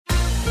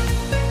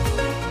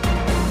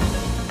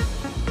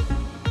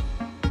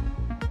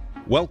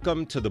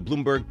Welcome to the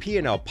Bloomberg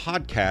P&L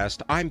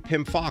podcast. I'm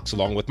Pim Fox,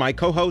 along with my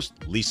co-host,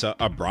 Lisa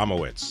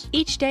Abramowitz.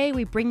 Each day,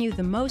 we bring you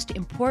the most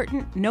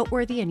important,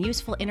 noteworthy, and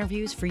useful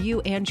interviews for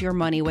you and your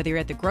money, whether you're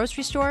at the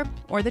grocery store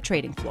or the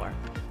trading floor.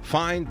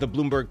 Find the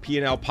Bloomberg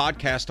P&L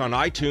podcast on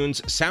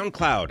iTunes,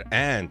 SoundCloud,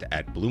 and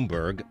at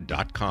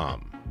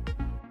Bloomberg.com.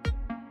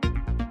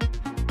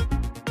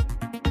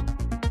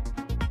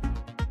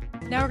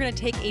 Now we're going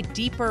to take a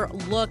deeper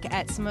look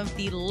at some of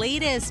the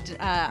latest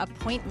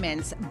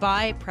appointments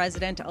by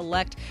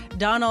President-elect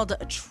Donald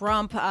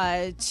Trump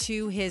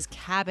to his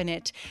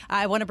cabinet.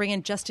 I want to bring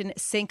in Justin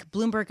Sink,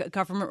 Bloomberg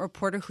government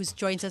reporter who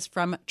joins us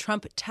from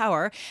Trump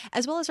Tower,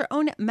 as well as our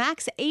own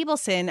Max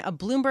Abelson, a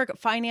Bloomberg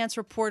finance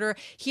reporter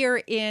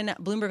here in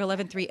Bloomberg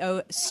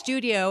 1130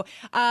 studio.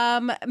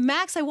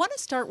 Max, I want to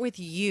start with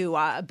you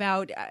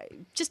about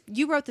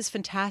you wrote this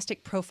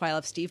fantastic profile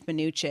of Steve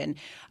Mnuchin,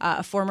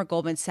 a former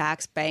Goldman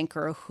Sachs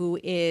banker who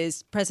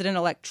is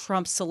President-elect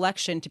Trump's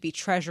selection to be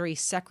Treasury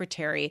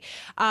Secretary.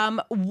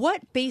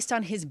 What, based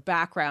on his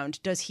background,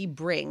 does he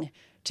bring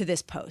to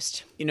this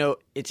post? You know,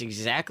 it's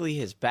exactly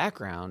his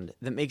background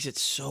that makes it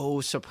so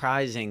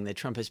surprising that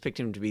Trump has picked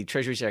him to be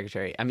Treasury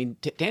Secretary. I mean,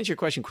 to answer your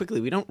question quickly,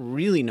 we don't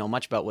really know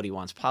much about what he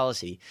wants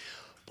policy.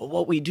 But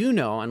what we do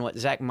know, and what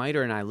Zach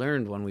Miter and I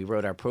learned when we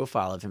wrote our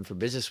profile of him for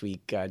Business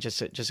Week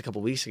just a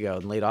couple weeks ago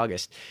in late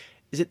August,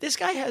 is that this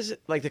guy has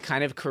like the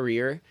kind of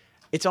career.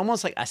 It's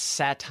almost like a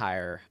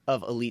satire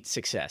of elite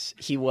success.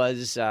 He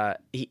was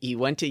he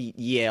went to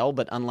Yale,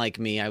 but unlike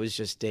me, I was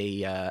just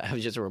a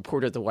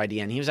reporter at the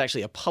YDN. He was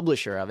actually a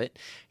publisher of it.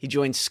 He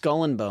joined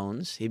Skull and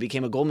Bones. He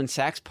became a Goldman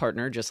Sachs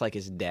partner, just like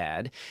his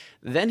dad.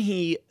 Then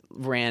he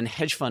ran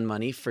hedge fund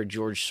money for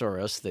George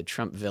Soros, the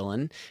Trump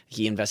villain.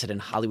 He invested in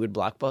Hollywood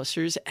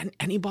blockbusters,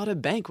 and he bought a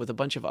bank with a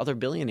bunch of other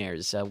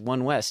billionaires,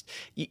 One West.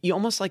 You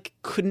almost like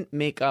couldn't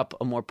make up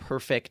a more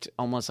perfect,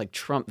 almost like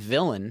Trump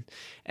villain,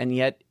 and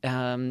yet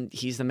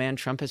he's the man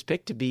Trump has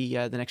picked to be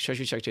the next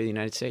Treasury Secretary of the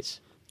United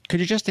States. Could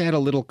you just add a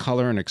little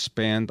color and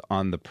expand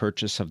on the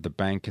purchase of the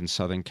bank in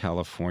Southern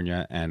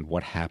California and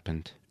what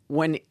happened?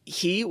 When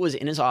he was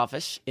in his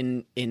office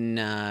in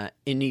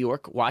New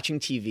York watching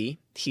TV,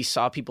 he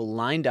saw people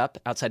lined up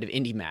outside of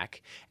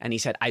IndyMac, and he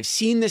said, "I've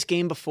seen this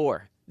game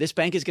before. This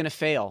bank is going to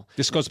fail."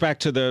 This goes back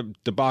to the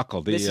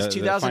debacle. This is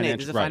 2008.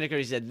 This is the financial.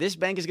 He said, "This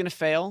bank is going to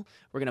fail.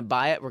 We're going to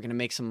buy it. We're going to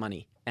make some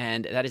money."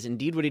 And that is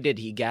indeed what he did.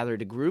 He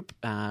gathered a group.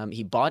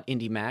 He bought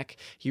IndyMac.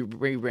 He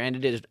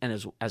rebranded it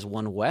as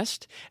One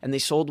West, and they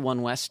sold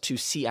One West to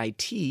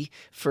CIT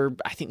for,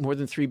 I think, more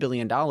than $3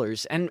 billion.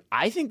 And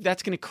I think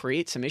that's going to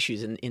create some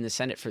issues in the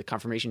Senate for the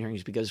confirmation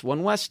hearings because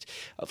One West,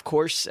 of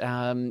course,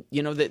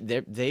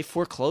 they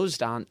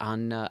foreclosed on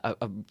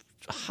a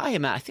high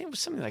amount. I think it was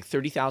something like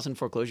 30,000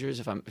 foreclosures,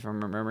 if I'm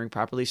remembering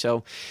properly.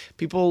 So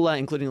people,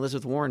 including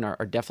Elizabeth Warren,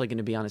 are definitely going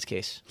to be on his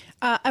case.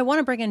 I want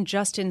to bring in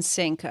Justin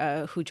Sink,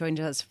 who joined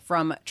us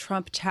from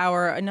Trump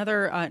Tower.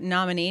 Another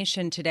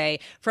nomination today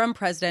from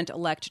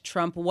President-elect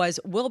Trump was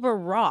Wilbur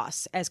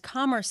Ross as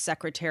Commerce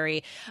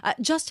Secretary.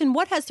 Justin,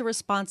 what has the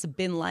response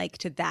been like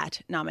to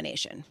that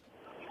nomination?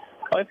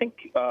 Well, I think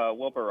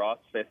Wilbur Ross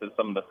faces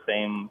some of the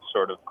same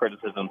sort of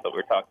criticisms that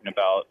we're talking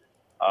about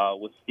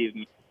with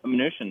Steve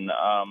Mnuchin.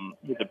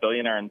 He's a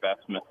billionaire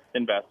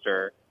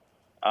investor.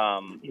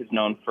 He's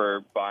known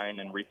for buying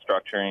and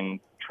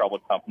restructuring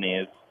troubled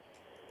companies.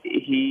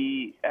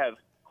 He has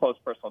close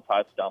personal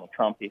ties to Donald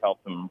Trump. He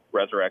helped him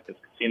resurrect his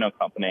casino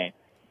company.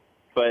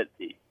 But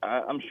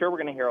I'm sure we're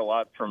going to hear a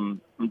lot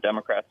from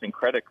Democrats and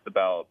critics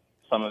about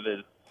some of his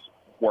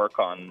work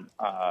on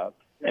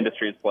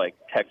industries like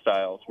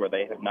textiles, where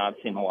they have not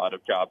seen a lot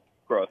of job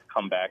growth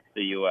come back to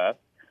the U.S.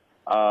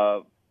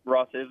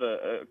 Ross is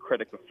a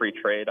critic of free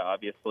trade,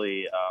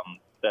 obviously.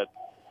 That's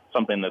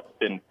something that's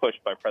been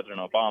pushed by President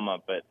Obama,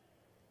 but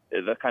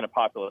the kind of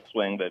populist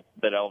swing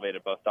that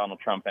elevated both Donald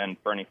Trump and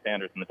Bernie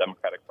Sanders in the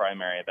Democratic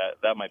primary,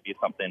 that might be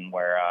something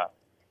where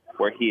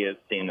he is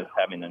seen as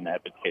having an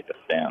advantageous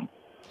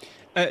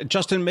stand.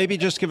 Justin, maybe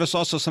just give us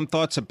also some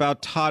thoughts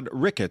about Todd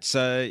Ricketts.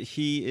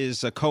 He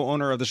is a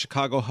co-owner of the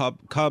Chicago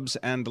Cubs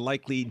and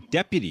likely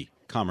deputy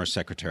Commerce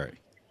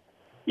Secretary.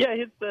 Yeah,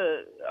 he's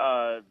the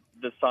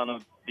son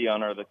of the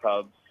owner of the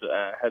Cubs,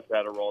 has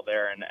had a role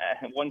there. And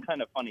one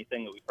kind of funny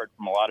thing that we've heard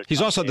from a lot of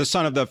He's also the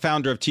son of the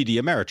founder of TD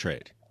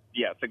Ameritrade.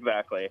 Yes,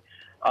 exactly.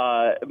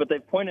 But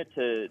they've pointed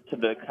to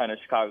the kind of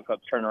Chicago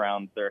Cubs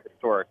turnaround, their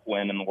historic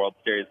win in the World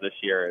Series this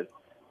year, as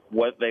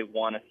what they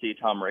want to see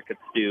Tom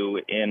Ricketts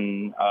do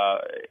in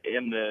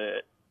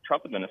the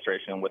Trump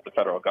administration with the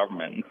federal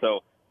government. And so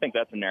I think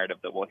that's a narrative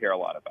that we'll hear a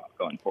lot about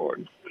going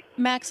forward.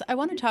 Max, I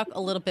want to talk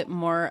a little bit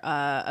more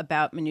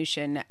about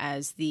Mnuchin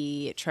as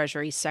the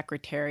Treasury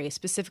Secretary,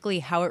 specifically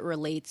how it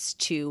relates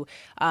to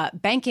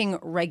banking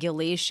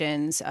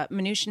regulations.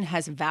 Mnuchin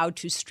has vowed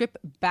to strip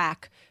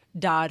back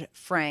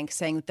Dodd-Frank,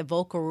 saying that the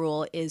Volcker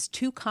Rule is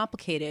too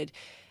complicated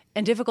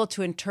and difficult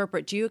to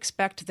interpret, do you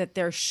expect that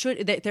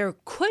there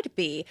could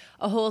be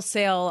a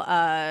wholesale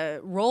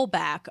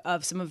rollback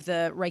of some of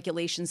the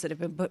regulations that have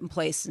been put in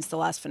place since the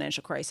last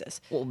financial crisis?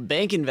 Well,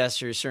 bank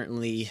investors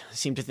certainly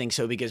seem to think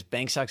so because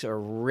bank stocks are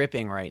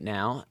ripping right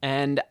now.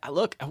 And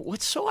look,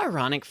 what's so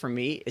ironic for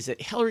me is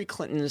that Hillary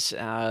Clinton's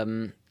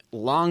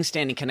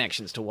long-standing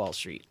connections to Wall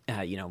Street.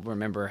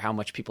 Remember how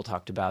much people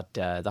talked about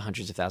the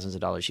hundreds of thousands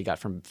of dollars she got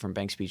from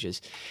bank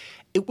speeches.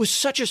 It was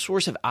such a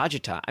source of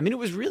agita. I mean, it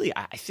was really,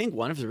 I think,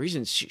 one of the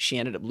reasons she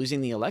ended up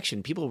losing the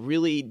election. People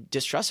really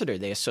distrusted her.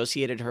 They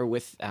associated her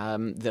with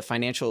the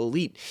financial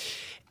elite.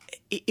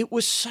 It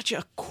was such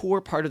a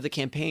core part of the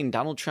campaign.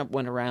 Donald Trump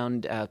went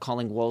around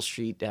calling Wall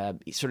Street,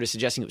 sort of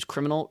suggesting it was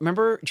criminal. Do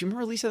you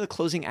remember, Lisa, the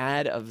closing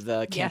ad of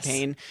the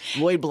campaign?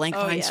 Yes. Lloyd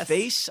Blankfein's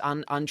face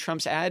on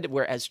Trump's ad,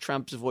 whereas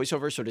Trump's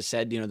voiceover sort of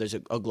said, there's a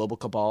global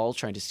cabal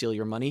trying to steal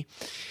your money.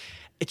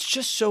 It's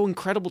just so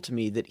incredible to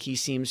me that he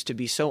seems to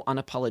be so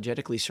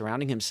unapologetically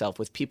surrounding himself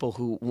with people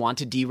who want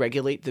to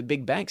deregulate the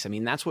big banks. I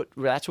mean, that's what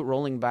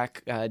rolling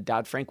back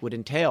Dodd-Frank would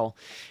entail.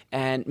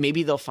 And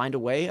maybe they'll find a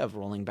way of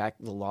rolling back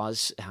the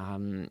laws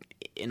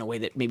in a way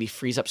that maybe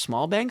frees up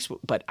small banks.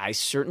 But I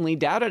certainly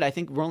doubt it. I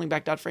think rolling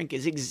back Dodd-Frank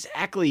is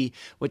exactly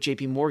what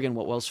J.P. Morgan,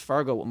 what Wells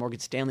Fargo, what Morgan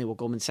Stanley, what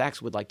Goldman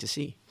Sachs would like to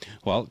see.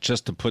 Well,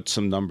 just to put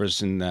some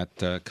numbers in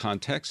that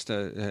context,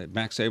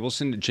 Max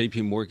Abelson,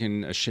 J.P.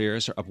 Morgan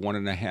shares are up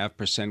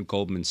 1.5%.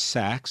 Goldman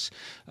Sachs,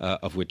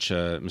 of which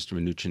Mr.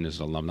 Mnuchin is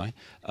an alumni,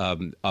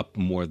 up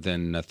more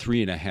than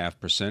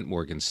 3.5%.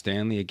 Morgan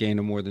Stanley, a gain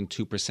of more than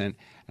 2%. And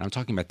I'm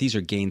talking about these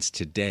are gains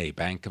today.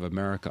 Bank of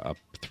America up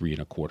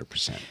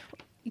 3.25%.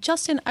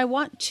 Justin, I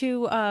want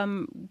to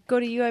go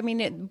to you. I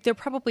mean, there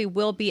probably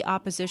will be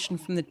opposition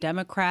from the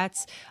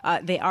Democrats.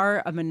 They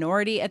are a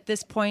minority at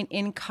this point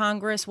in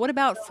Congress. What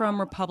about from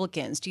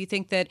Republicans? Do you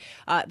think that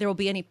there will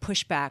be any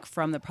pushback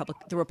from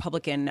the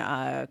Republican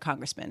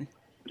congressmen?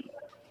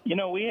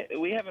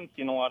 We haven't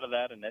seen a lot of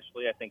that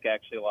initially. I think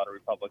actually a lot of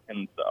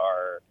Republicans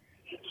are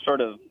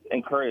sort of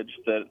encouraged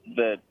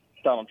that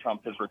Donald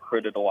Trump has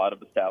recruited a lot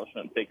of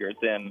establishment figures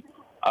in.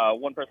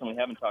 One person we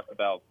haven't talked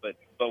about, but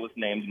was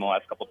named in the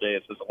last couple of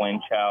days, was Elaine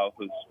Chao,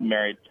 who's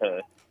married to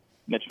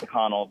Mitch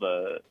McConnell,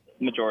 the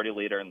majority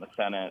leader in the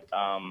Senate.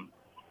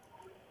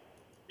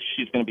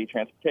 She's going to be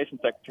transportation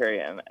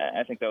secretary, and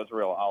I think that was a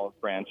real olive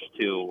branch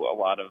to a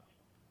lot of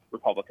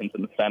Republicans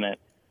in the Senate.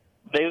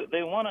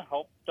 They want to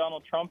help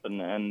Donald Trump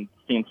and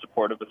seem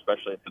supportive,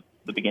 especially at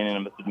the beginning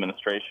of his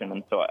administration.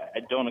 And so I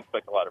don't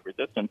expect a lot of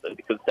resistance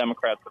because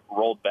Democrats have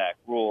rolled back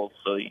rules.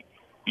 So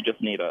you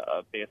just need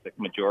a basic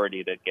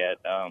majority to get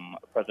a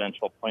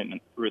presidential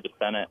appointment through the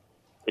Senate.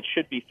 It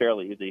should be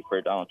fairly easy for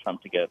Donald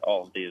Trump to get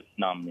all of these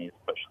nominees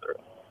pushed through.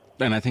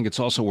 And I think it's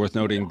also worth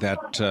noting that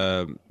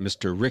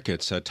Mr.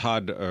 Ricketts,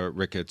 Todd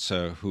Ricketts,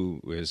 who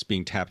is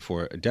being tapped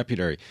for a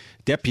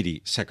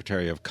deputy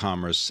Secretary of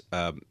Commerce,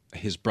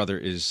 his brother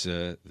is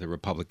the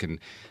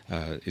Republican,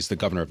 is the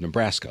governor of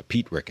Nebraska,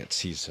 Pete Ricketts.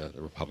 He's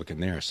the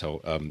Republican there.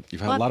 So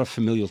you've had a lot of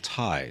familial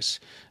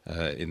ties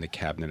in the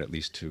cabinet, at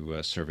least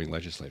to serving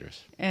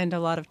legislators. And a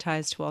lot of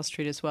ties to Wall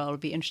Street as well. It'll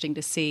be interesting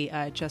to see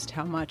just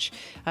how much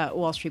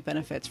Wall Street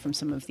benefits from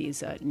some of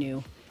these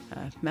new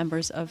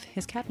members of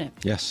his cabinet.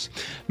 Yes.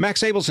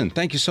 Max Abelson,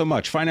 thank you so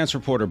much. Finance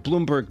reporter,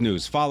 Bloomberg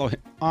News. Follow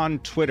him on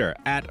Twitter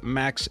at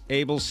Max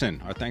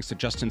Abelson. Our thanks to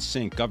Justin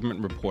Sink, government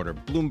reporter,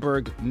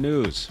 Bloomberg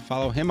News.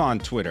 Follow him on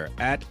Twitter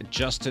at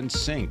Justin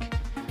Sink.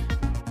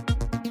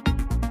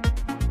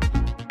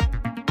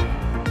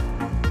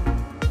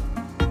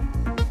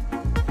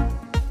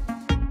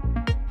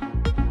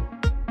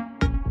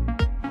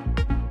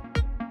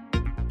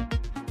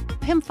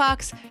 Pim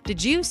Fox,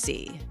 did you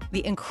see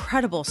the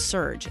incredible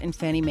surge in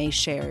Fannie Mae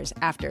shares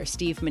after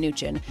Steve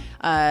Mnuchin,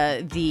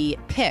 the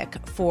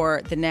pick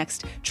for the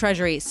next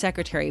Treasury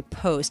Secretary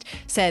post,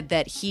 said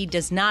that he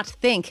does not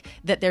think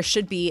that there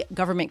should be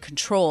government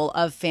control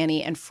of Fannie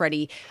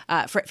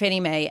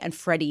Mae and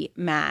Freddie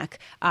Mac.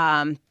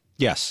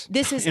 Yes.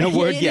 This is in a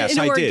word. Yes,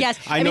 I did. Yes.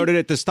 I noted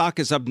it. The stock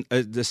is up.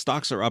 The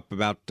stocks are up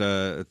about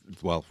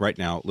right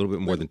now a little bit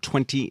more than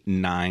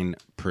 29%.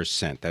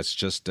 That's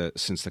just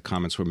since the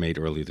comments were made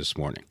early this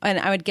morning. And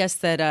I would guess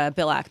that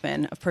Bill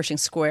Ackman of Pershing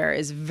Square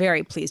is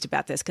very pleased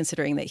about this,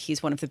 considering that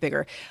he's one of the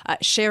bigger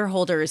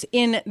shareholders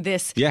in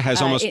this. Yeah,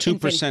 has almost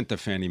 2%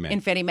 of Fannie Mae. In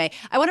Fannie Mae.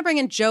 I want to bring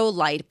in Joe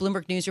Light,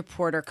 Bloomberg News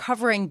reporter,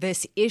 covering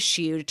this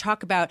issue to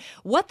talk about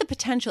what the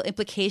potential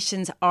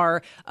implications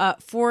are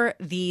for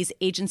these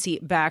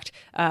agency-backed,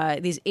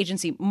 these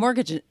agency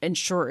mortgage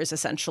insurers,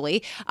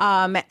 essentially,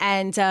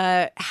 and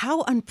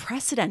how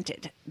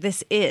unprecedented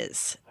this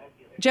is.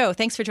 Joe,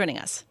 thanks for joining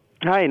us.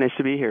 Hi, nice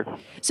to be here.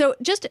 So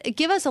just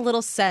give us a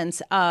little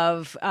sense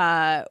of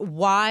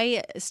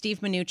why Steve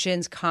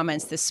Mnuchin's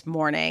comments this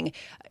morning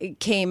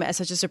came as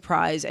such a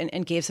surprise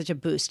and gave such a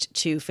boost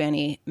to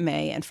Fannie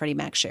Mae and Freddie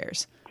Mac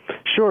shares.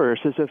 Sure.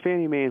 So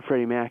Fannie Mae and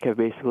Freddie Mac have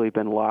basically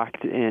been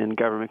locked in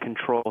government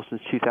control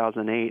since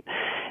 2008,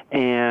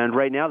 and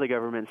right now the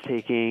government's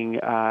taking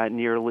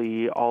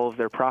nearly all of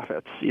their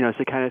profits. It's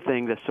the kind of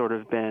thing that's sort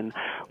of been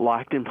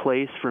locked in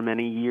place for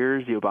many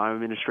years. The Obama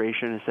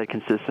administration has said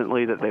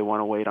consistently that they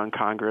want to wait on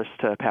Congress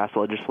to pass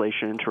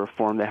legislation to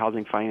reform the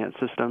housing finance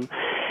system,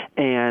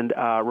 and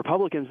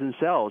Republicans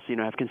themselves,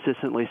 have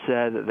consistently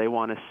said that they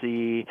want to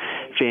see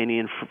Fannie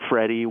and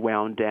Freddie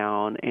wound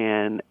down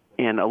and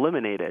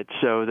eliminated.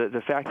 So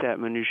the fact that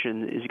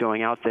Mnuchin is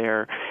going out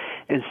there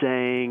and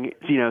saying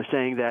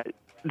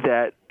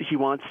that he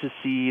wants to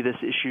see this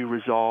issue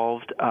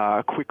resolved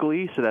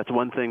quickly. So that's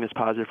one thing that's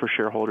positive for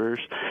shareholders,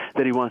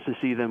 that he wants to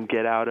see them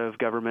get out of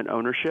government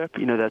ownership.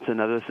 That's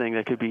another thing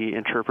that could be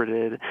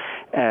interpreted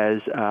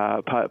as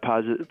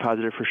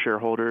positive for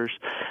shareholders.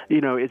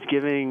 It's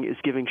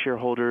giving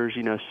shareholders,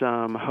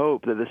 some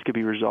hope that this could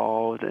be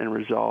resolved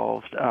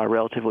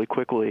relatively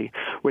quickly,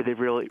 where they've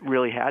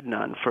really had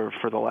none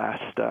for the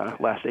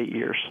last 8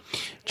 years.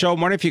 Joe, I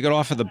wonder if you could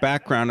offer the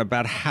background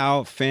about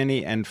how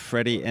Fannie and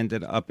Freddie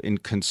ended up in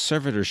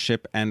conservatorship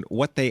and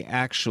what they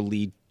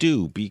actually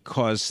do,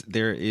 because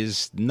there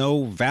is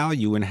no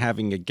value in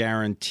having a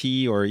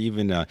guarantee or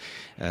even a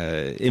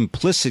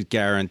implicit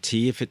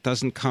guarantee if it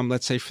doesn't come,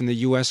 let's say, from the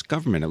U.S.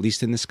 government, at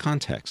least in this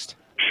context.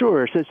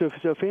 Sure. So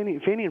Fannie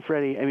and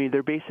Freddie,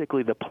 they're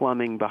basically the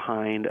plumbing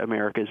behind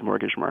America's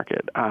mortgage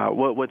market.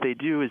 What they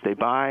do is they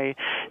buy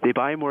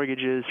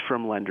mortgages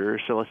from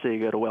lenders. So let's say you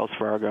go to Wells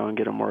Fargo and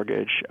get a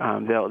mortgage.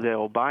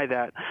 They'll buy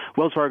that.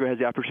 Wells Fargo has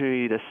the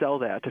opportunity to sell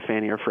that to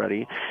Fannie or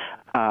Freddie.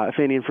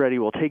 Fannie and Freddie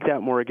will take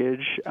that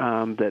mortgage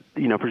that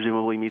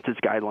presumably meets its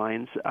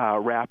guidelines,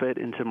 wrap it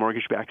into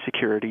mortgage-backed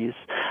securities,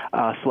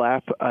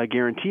 slap a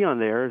guarantee on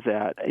there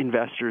that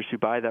investors who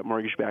buy that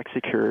mortgage-backed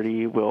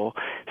security will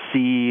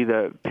see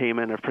the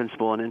payment of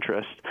principal and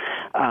interest,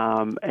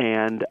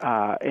 and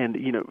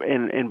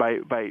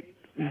by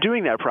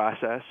doing that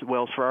process,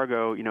 Wells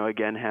Fargo,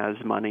 again, has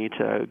money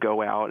to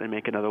go out and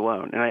make another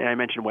loan. And I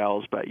mentioned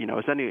Wells, but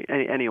it's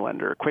any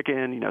lender,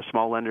 Quicken,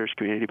 small lenders,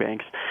 community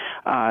banks.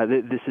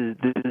 This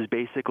is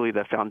basically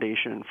the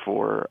foundation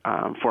for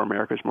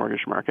America's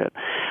mortgage market.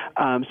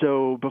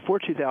 So before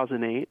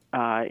 2008,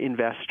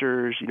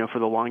 investors, for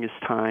the longest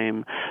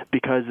time,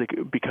 because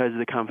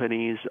the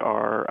companies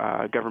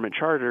are government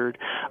chartered,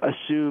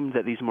 assumed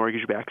that these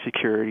mortgage-backed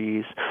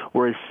securities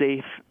were as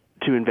safe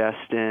to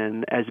invest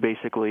in as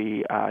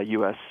basically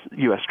U.S.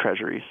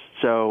 Treasuries.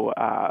 So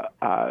as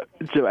a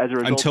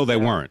result, until they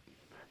weren't.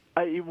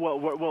 So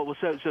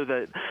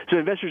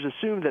investors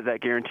assumed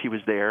that guarantee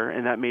was there,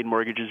 and that made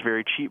mortgages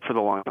very cheap for the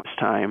longest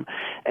time.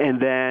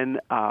 And then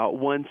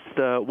once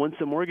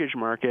the mortgage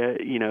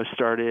market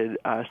started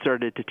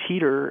to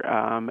teeter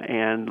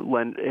and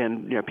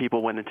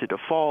people went into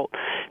default,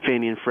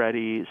 Fannie and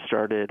Freddie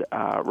started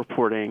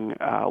reporting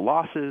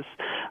losses.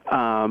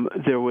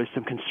 There was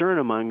some concern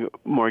among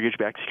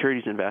mortgage-backed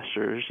securities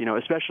investors,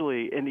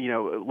 especially in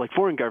like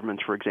foreign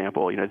governments, for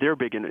example. They're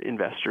big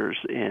investors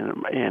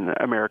in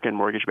American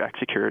mortgage-backed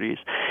securities,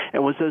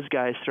 and once those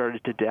guys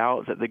started to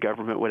doubt that the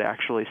government would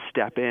actually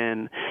step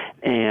in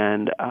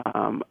and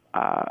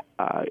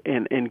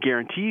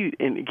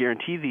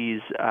guarantee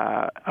these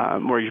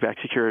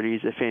mortgage-backed securities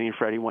if Fannie and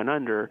Freddie went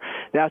under,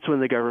 that's when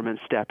the government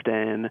stepped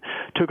in,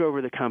 took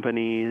over the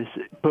companies,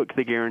 took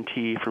the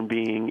guarantee from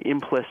being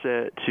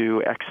implicit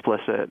to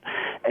explicit,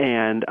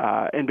 and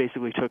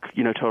basically took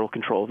total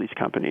control of these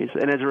companies.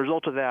 And as a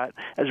result of the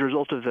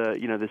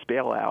this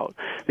bailout,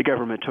 the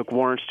government took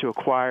warrants to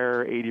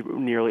acquire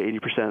nearly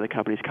 80% of the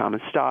company's common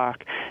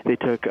stock. They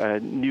took a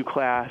new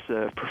class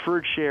of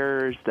preferred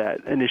shares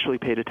that initially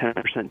paid a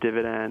 10%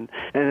 dividend,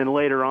 and then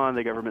later on,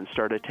 the government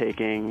started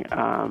taking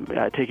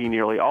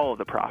nearly all of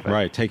the profits.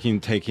 Right, taking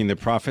the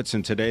profits,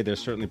 and today there's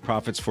certainly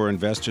profits for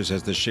investors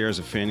as the shares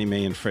of Fannie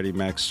Mae and Freddie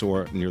Mac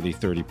soar nearly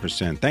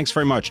 30%. Thanks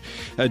very much.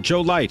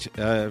 Joe Light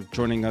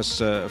joining us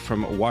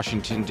from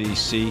Washington,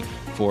 D.C.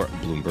 for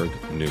Bloomberg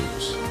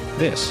News.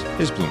 This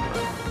is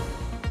Bloomberg.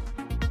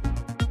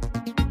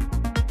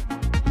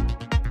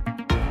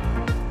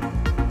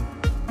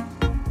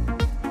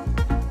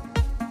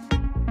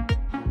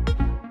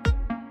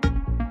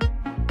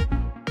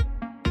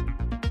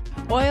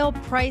 Oil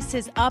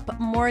prices up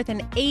more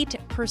than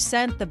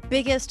 8%, the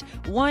biggest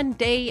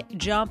one-day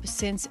jump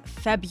since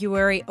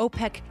February.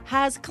 OPEC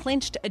has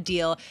clinched a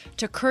deal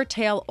to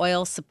curtail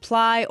oil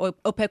supply.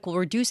 OPEC will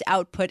reduce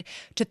output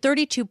to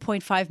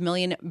 32.5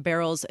 million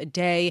barrels a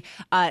day.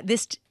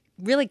 This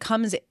really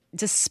comes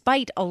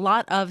despite a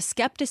lot of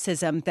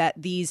skepticism that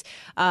these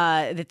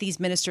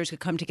ministers could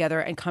come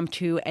together and come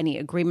to any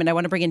agreement. I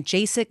want to bring in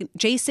Jason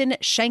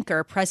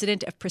Schenker,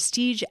 president of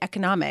Prestige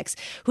Economics,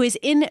 who is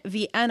in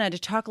Vienna to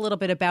talk a little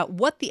bit about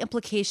what the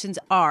implications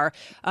are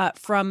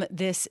from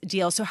this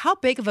deal. So how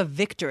big of a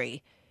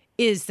victory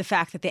is the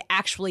fact that they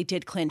actually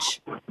did clinch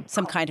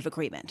some kind of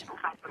agreement?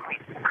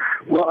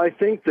 Well, I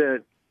think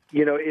that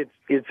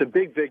it's a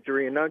big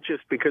victory, and not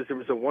just because there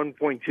was a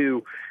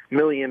 1.2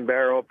 million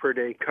barrel per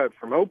day cut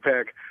from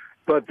OPEC,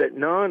 but that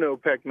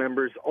non-OPEC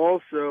members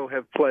also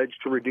have pledged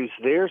to reduce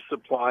their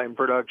supply and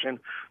production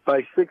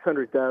by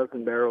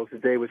 600,000 barrels a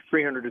day, with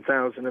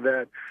 300,000 of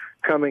that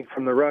coming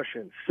from the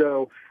Russians.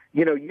 So,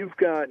 you've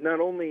got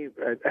not only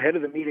ahead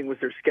of the meeting was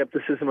there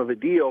skepticism of a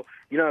deal,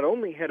 you not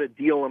only had a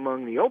deal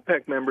among the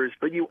OPEC members,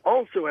 but you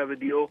also have a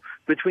deal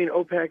between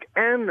OPEC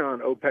and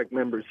non-OPEC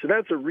members. So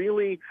that's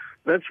really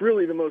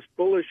the most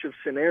bullish of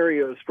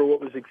scenarios for what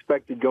was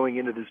expected going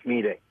into this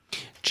meeting.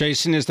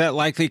 Jason, is that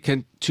likely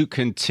to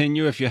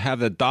continue if you have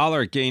the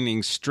dollar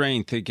gaining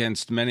strength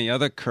against many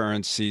other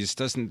currencies?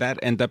 Doesn't that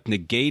end up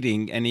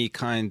negating any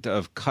kind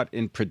of cut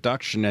in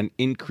production and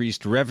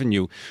increased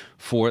revenue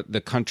for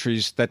the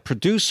countries that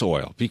produce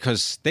oil?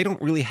 Because they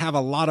don't really have a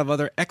lot of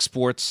other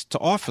exports to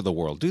offer the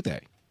world, do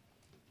they?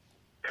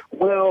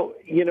 Well,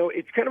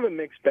 it's kind of a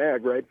mixed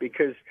bag, right?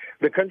 Because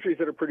the countries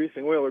that are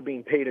producing oil are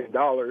being paid in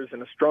dollars,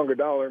 and a stronger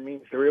dollar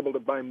means they're able to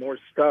buy more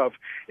stuff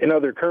in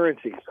other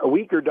currencies. A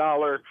weaker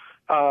dollar,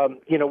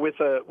 with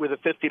a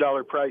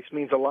 $50 price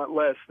means a lot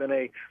less than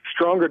a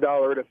stronger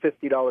dollar at a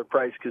 $50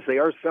 price, because they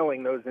are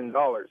selling those in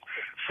dollars.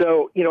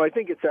 So, I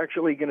think it's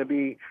actually going to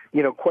be,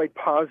 quite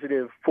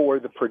positive for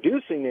the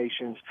producing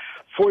nations.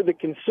 For the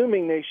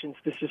consuming nations,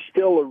 this is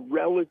still a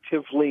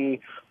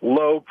relatively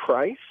low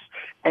price,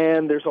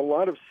 and there's a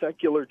lot of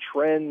secular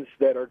trends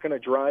that are going to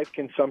drive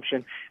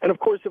consumption. And of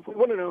course, if we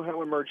want to know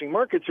how emerging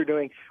markets are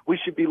doing, we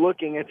should be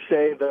looking at,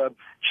 say, the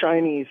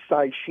Chinese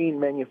Caixin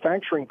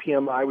manufacturing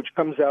PMI, which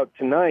comes out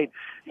tonight.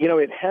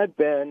 It had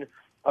been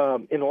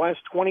in the last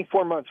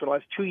 24 months, in the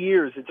last 2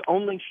 years, it's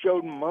only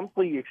showed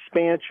monthly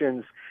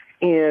expansions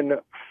in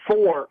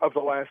 4 of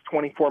the last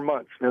 24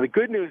 months. Now, the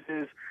good news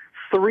is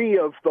 3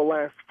 of the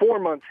last 4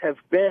 months have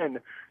been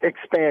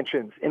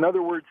expansions. In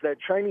other words, that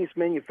Chinese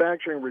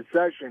manufacturing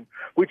recession,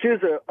 which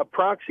is a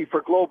proxy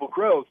for global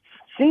growth,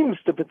 seems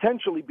to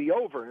potentially be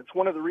over. It's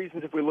one of the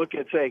reasons, if we look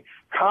at, say,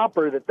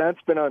 copper,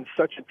 that's been on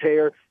such a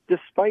tear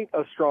despite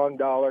a strong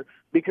dollar,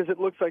 because it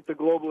looks like the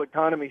global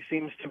economy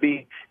seems to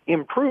be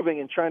improving,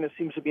 and China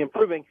seems to be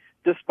improving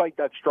despite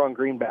that strong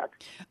greenback.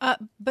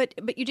 But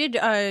you did,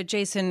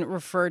 Jason,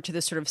 refer to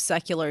this sort of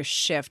secular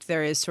shift.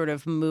 There is sort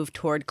of move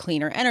toward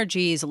cleaner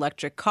energies,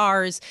 electric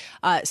cars.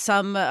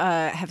 Some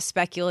have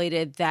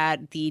speculated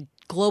that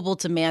global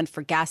demand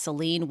for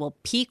gasoline will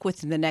peak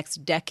within the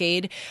next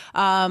decade.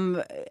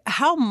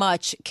 How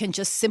much can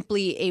just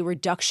simply a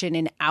reduction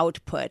in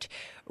output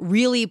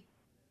really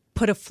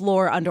put a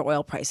floor under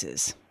oil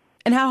prices?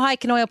 And how high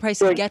can oil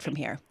prices get from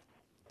here?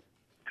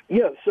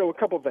 Yeah, so a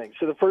couple things.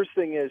 So the first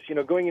thing is,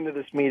 going into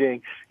this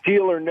meeting,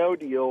 deal or no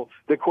deal,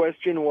 the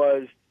question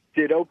was,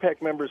 did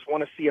OPEC members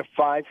want to see a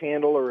 5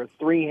 handle or a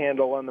 3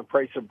 handle on the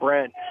price of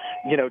Brent,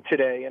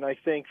 today? And I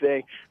think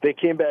they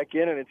came back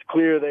in, and it's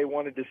clear they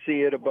wanted to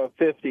see it above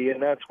 50,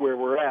 and that's where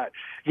we're at.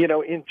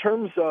 In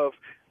terms of,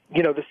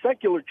 the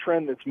secular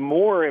trend that's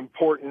more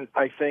important,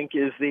 I think,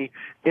 is the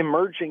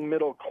emerging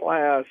middle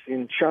class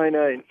in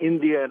China and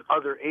India and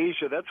other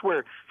Asia. That's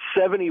where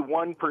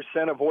 71%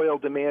 of oil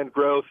demand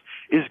growth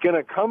is going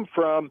to come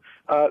from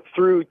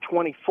through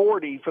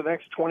 2040 for the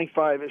next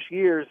 25-ish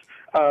years,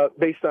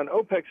 based on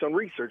OPEC's own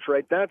research,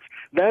 right?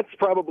 That's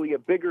probably a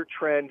bigger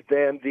trend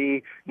than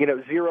the,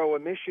 zero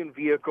emission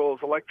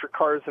vehicles, electric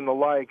cars and the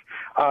like.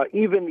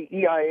 Even the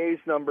EIA's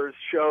numbers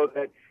show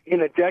that in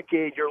a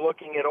decade, you're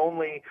looking at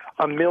only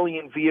 1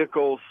 million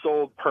vehicles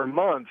sold per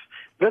month.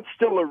 That's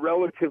still a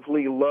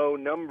relatively low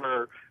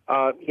number,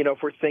 if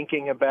we're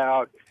thinking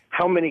about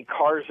how many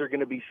cars are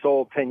going to be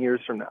sold 10 years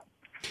from now.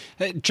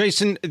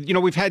 Jason,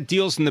 we've had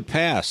deals in the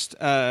past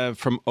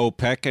from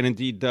OPEC, and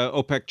indeed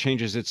OPEC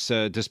changes its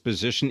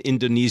disposition.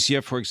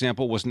 Indonesia, for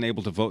example, wasn't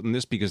able to vote in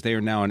this because they are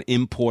now an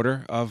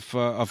importer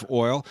of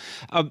oil.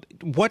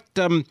 What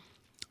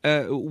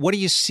do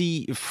you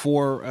see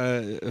for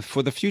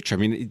the future? I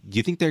mean, do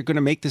you think they're going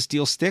to make this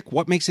deal stick?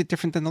 What makes it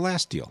different than the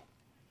last deal?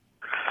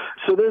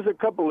 So there's a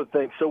couple of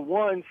things. So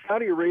one,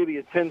 Saudi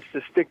Arabia tends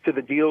to stick to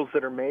the deals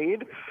that are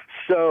made.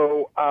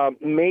 So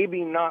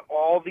maybe not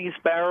all these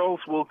barrels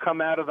will come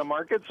out of the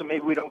market. So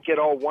maybe we don't get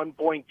all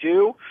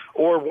 1.2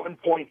 or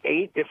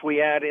 1.8 if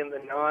we add in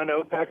the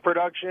non-OPEC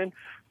production.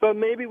 But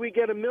maybe we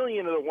get 1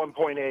 million of the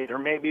 1.8, or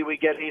maybe we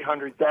get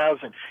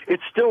 800,000.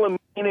 It's still a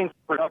meaningful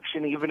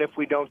production, even if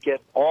we don't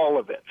get all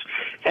of it.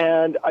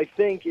 And I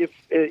think if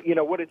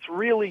what it's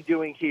really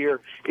doing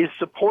here is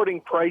supporting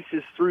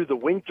prices through the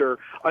winter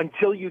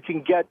until you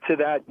can get to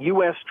that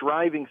U.S.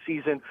 driving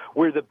season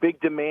where the big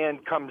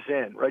demand comes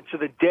in, right? So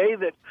the day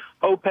that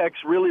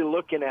OPEC's really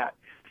looking at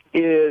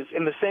is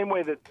in the same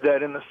way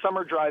that in the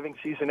summer driving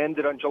season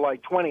ended on July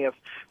 20th,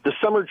 the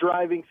summer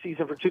driving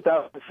season for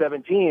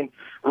 2017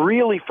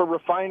 really for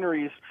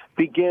refineries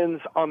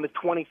begins on the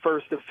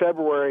 21st of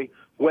February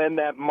when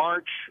that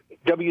March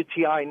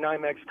WTI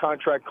NYMEX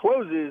contract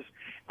closes,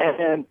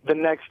 And the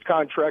next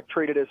contract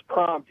traded as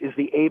prompt is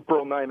the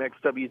April NYMEX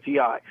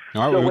WTI.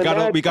 All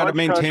right, we got to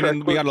maintain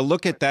and we got to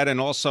look at that,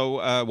 and also,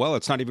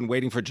 it's not even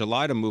waiting for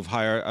July to move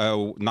higher.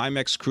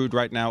 NYMEX crude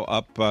right now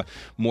up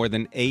more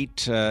than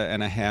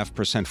 8.5%,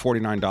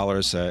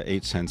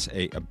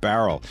 $49.08 a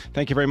barrel.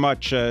 Thank you very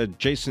much,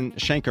 Jason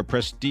Schenker,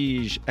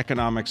 Prestige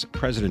Economics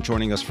President,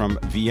 joining us from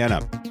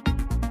Vienna.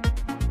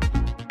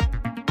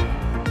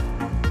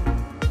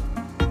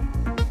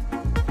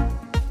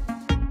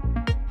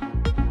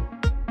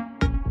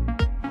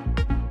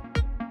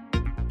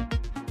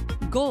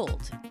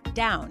 Gold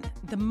down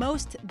the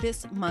most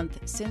this month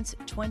since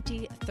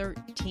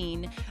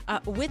 2013.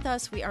 With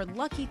us, we are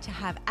lucky to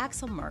have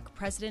Axel Merk,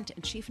 President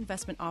and Chief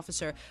Investment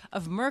Officer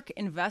of Merk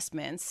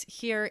Investments,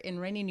 here in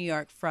rainy New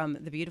York from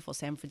the beautiful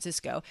San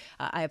Francisco.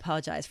 I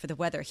apologize for the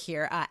weather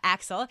here,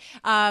 Axel.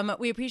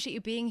 We appreciate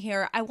you being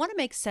here. I want to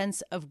make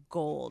sense of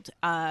gold.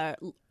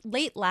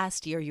 Late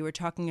last year, you were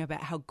talking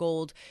about how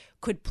gold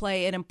could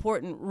play an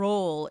important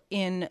role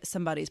in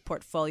somebody's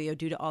portfolio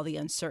due to all the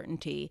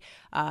uncertainty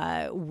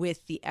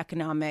with the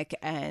economic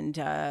and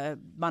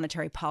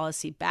monetary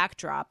policy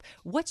backdrop.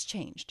 What's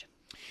changed?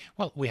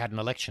 Well, we had an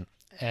election,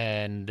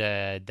 and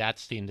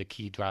that's been the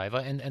key driver.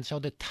 And so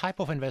the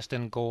type of investor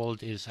in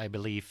gold is, I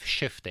believe,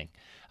 shifting.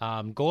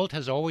 Gold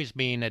has always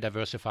been a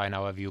diversifier in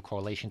our view.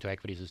 Correlation to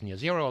equities is near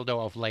zero,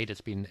 although of late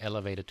it's been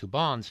elevated to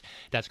bonds.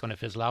 That's going to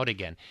fizzle out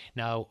again.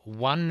 Now,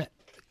 one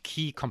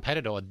key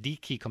competitor, or the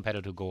key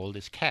competitor to gold,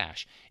 is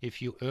cash.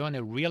 If you earn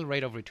a real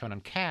rate of return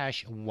on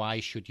cash, why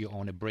should you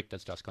own a brick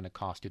that's just going to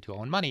cost you to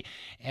own money?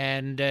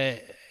 And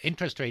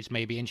interest rates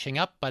may be inching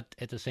up, but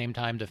at the same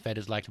time, the Fed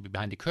is likely to be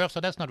behind the curve, so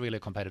that's not really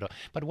a competitor.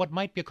 But what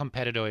might be a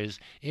competitor is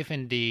if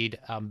indeed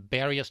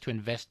barriers to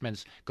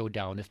investments go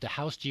down. If the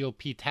House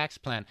GOP tax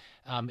plan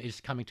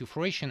is coming to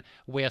fruition,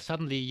 where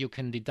suddenly you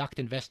can deduct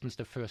investments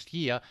the first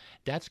year,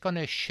 that's going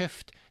to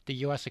shift the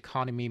U.S.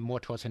 economy more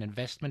towards an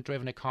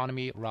investment-driven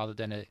economy rather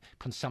than a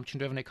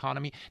consumption-driven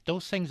economy.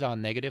 Those things are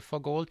negative for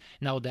gold.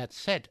 Now, that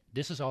said,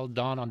 this is all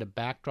done on the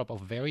backdrop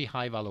of very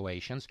high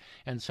valuations,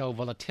 and so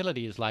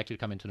volatility is likely to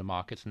come into the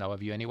markets, in our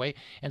view anyway.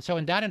 And so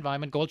in that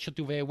environment, gold should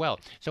do very well.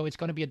 So it's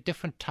going to be a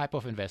different type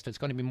of investor. It's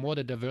going to be more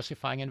the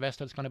diversifying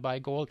investor that's going to buy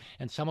gold,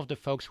 and some of the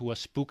folks who are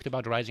spooked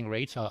about rising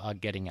rates are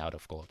getting out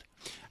of gold.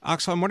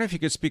 Axel, I'm wondering if you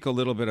could speak a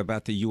little bit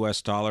about the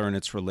U.S. dollar and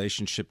its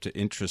relationship to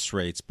interest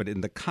rates, but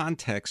in the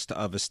context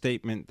of a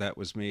statement that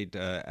was made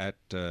at,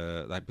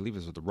 I believe it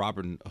was with the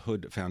Robin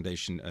Hood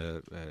Foundation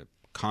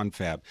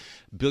confab.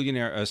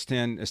 Billionaire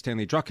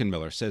Stanley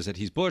Druckenmiller says that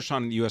he's bullish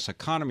on the U.S.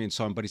 economy and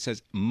so on, but he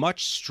says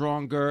much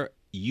stronger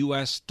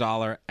U.S.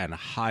 dollar and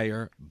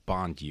higher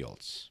bond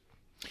yields.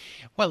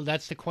 Well,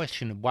 that's the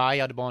question. Why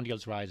are the bond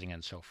yields rising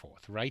and so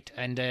forth, right?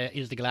 And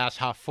is the glass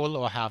half full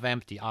or half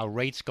empty? Are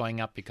rates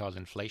going up because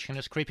inflation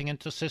is creeping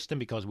into the system,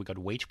 because we got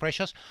wage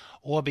pressures,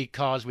 or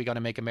because we're going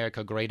to make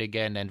America great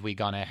again and we're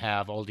going to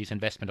have all these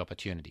investment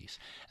opportunities?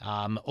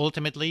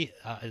 Ultimately,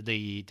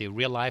 the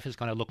real life is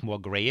going to look more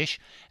grayish.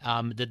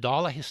 The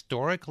dollar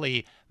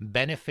historically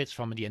benefits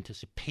from the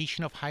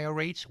anticipation of higher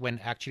rates. When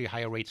actually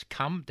higher rates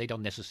come, they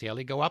don't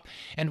necessarily go up.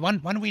 And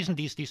one reason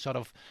these sort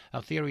of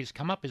theories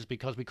come up is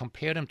because we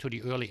compare them to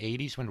the early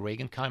 80s when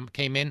Reagan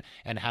came in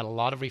and had a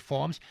lot of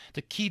reforms.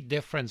 The key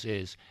difference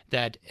is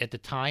that at the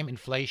time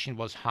inflation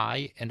was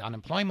high and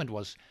unemployment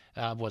was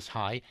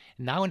high.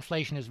 Now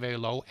inflation is very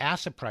low.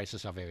 Asset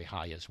prices are very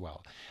high as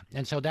well.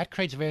 And so that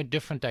creates very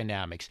different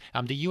dynamics.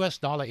 The US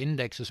dollar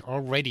index is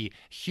already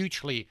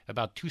hugely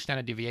about 2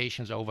 standard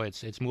deviations over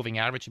its moving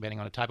average, depending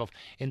on the type of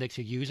index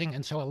you're using.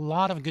 And so a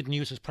lot of good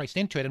news is priced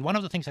into it. And one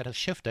of the things that has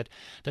shifted,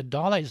 the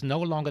dollar is no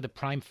longer the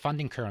prime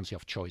funding currency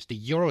of choice. The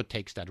euro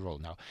takes that role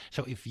now.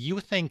 So if you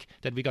think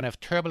that we're going to have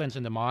turbulence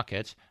in the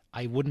markets,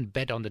 I wouldn't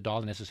bet on the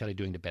dollar necessarily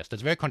doing the best.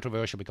 That's very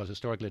controversial because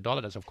historically the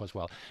dollar does, of course,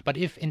 well. But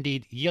if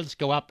indeed yields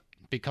go up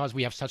because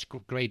we have such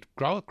great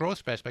growth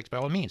prospects, by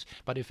all means.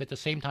 But if at the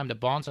same time the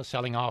bonds are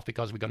selling off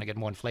because we're going to get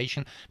more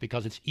inflation,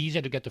 because it's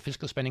easier to get the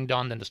fiscal spending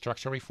done than the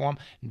structural reform,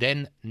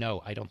 then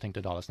no, I don't think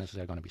the dollar is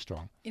necessarily going to be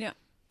strong. You know,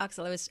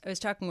 Axel, I was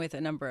talking with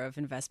a number of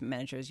investment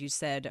managers. You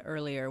said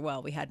earlier,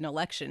 well, we had an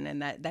election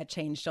and that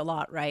changed a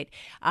lot, right?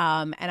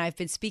 And I've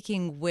been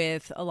speaking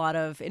with a lot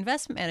of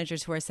investment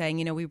managers who are saying,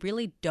 you know, we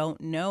really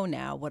don't know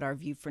now what our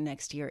view for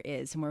next year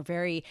is. And we're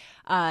very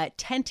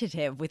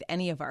tentative with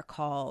any of our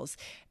calls.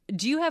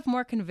 Do you have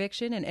more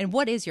conviction? And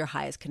what is your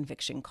highest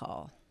conviction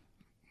call?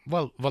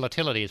 Well,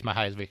 volatility is my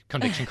highest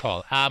conviction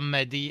call.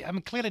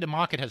 Clearly the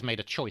market has made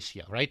a choice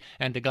here, right?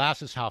 And the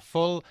glass is half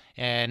full,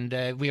 and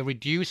we're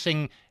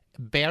reducing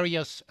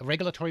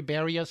regulatory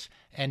barriers,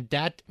 and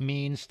that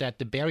means that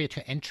the barrier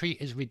to entry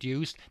is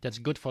reduced. That's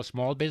good for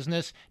small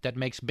business. That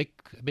makes big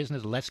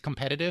business less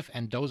competitive,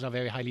 and those are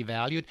very highly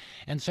valued.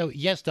 And so,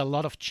 yes, there are a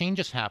lot of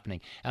changes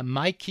happening.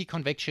 My key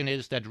conviction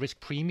is that risk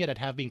premia that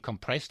have been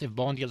compressed, if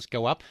bond yields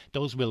go up,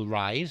 those will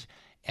rise,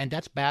 and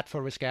that's bad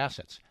for risk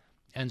assets.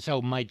 And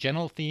so my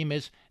general theme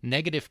is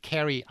negative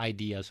carry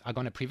ideas are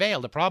going to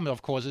prevail. The problem,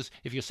 of course, is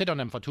if you sit on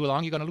them for too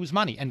long, you're going to lose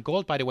money. And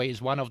gold, by the way,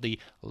 is one of the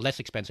less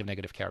expensive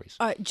negative carries.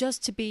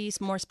 Just to be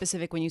more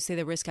specific, when you say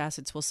the risk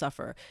assets will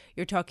suffer,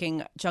 you're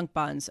talking junk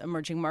bonds,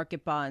 emerging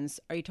market bonds.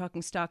 Are you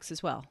talking stocks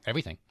as well?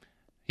 Everything.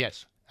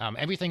 Yes.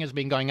 Everything has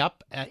been going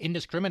up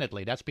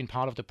indiscriminately. That's been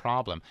part of the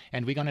problem.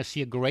 And we're going to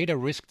see a greater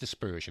risk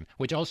dispersion,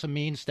 which also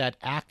means that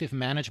active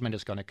management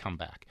is going to come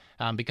back.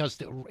 Because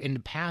in the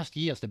past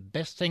years, the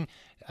best thing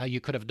you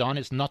could have done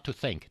is not to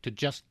think, to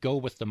just go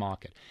with the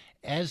market.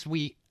 As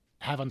we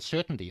have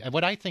uncertainty.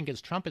 What I think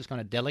is Trump is going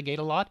to delegate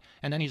a lot,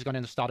 and then he's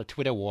going to start a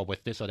Twitter war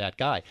with this or that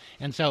guy.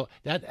 And so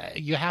that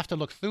you have to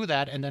look through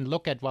that and then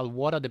look at, well,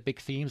 what are the big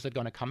themes that are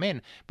going to come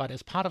in? But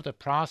as part of the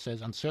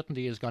process,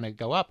 uncertainty is going to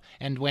go up.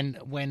 And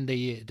when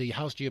the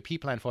House GOP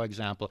plan, for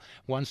example,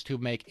 wants to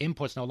make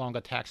imports no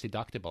longer tax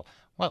deductible,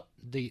 well,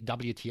 the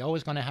WTO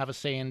is going to have a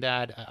say in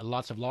that.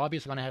 Lots of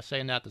lobbyists are going to have a say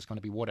in that. It's going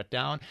to be watered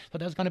down. So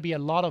there's going to be a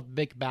lot of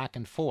big back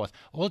and forth.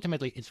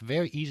 Ultimately, it's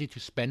very easy to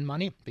spend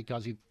money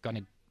because you're going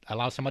to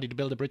allow somebody to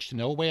build a bridge to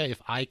nowhere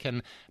if I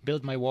can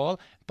build my wall.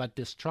 But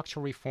the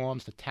structural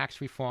reforms, the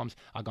tax reforms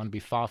are going to be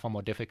far, far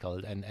more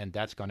difficult. And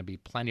that's going to be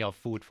plenty of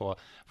food for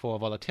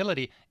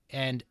volatility.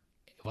 And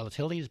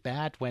volatility is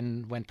bad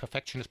when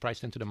perfection is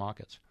priced into the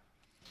markets.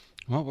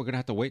 Well, we're going to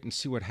have to wait and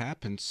see what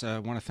happens. I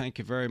want to thank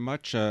you very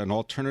much. An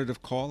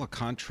alternative call, a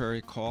contrary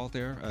call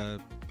there.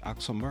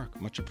 Axel Merk,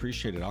 much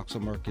appreciated.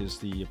 Axel Merk is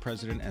the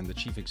president and the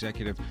chief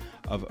executive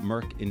of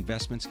Merk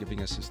Investments,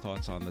 giving us his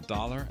thoughts on the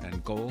dollar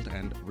and gold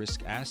and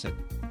risk asset.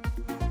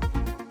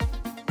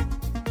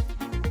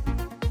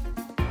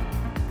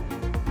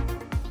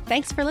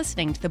 Thanks for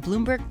listening to the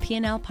Bloomberg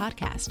P&L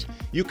podcast.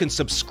 You can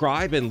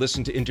subscribe and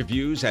listen to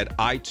interviews at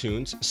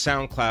iTunes,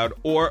 SoundCloud,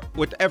 or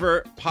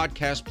whatever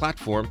podcast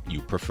platform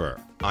you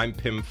prefer. I'm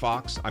Pim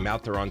Fox. I'm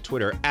out there on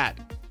Twitter at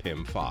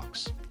Pim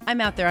Fox.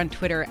 I'm out there on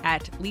Twitter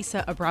at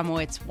Lisa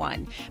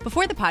Abramowitz1.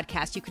 Before the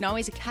podcast, you can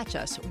always catch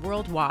us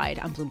worldwide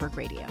on Bloomberg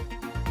Radio.